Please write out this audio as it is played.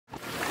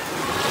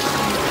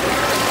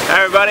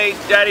Hey everybody,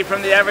 Daddy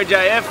from the Average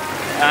AF.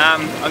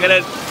 I'm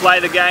going to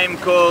play the game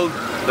called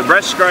the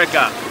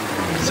Breaststroker.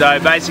 So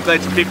basically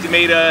it's a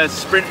 50-meter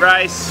sprint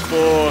race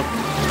for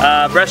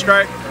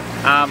breaststroke,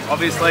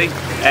 obviously,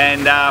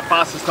 and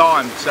fastest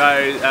time.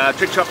 So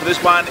trick shot for this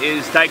one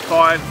is take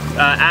 5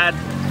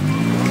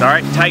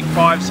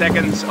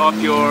 seconds off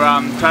your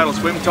total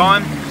swim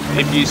time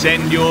if you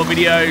send your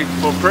video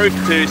for proof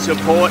to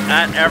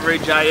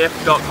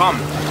support@averageaf.com.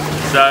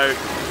 So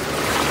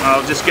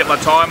I'll just get my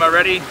timer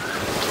ready,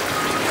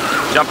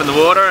 jump in the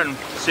water and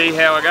see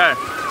how I go.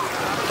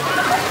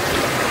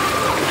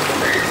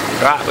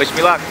 Right, wish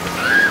me luck.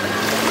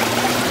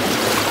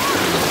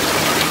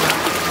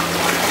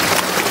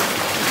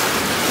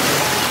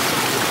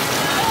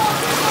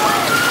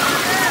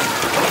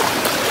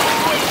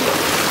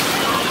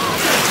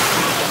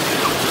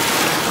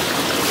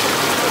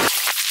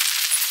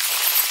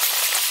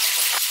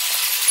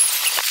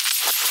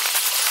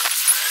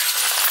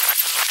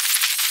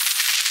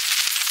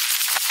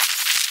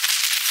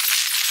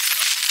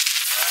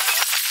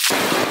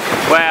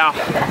 Wow,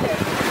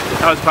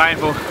 that was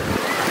painful.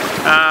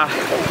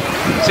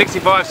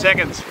 65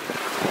 seconds,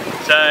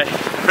 so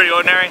pretty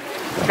ordinary.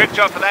 Trick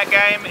shot for that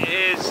game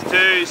is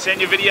to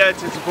send your video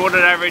to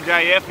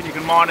support@averageaf and you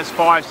can minus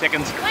 5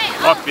 seconds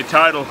off your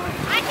total.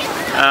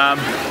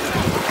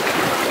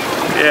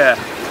 Yeah,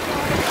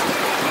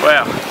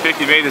 wow,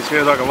 50 meters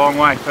feels like a long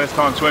way, first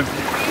time swim.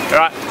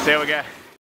 Alright, see how we go.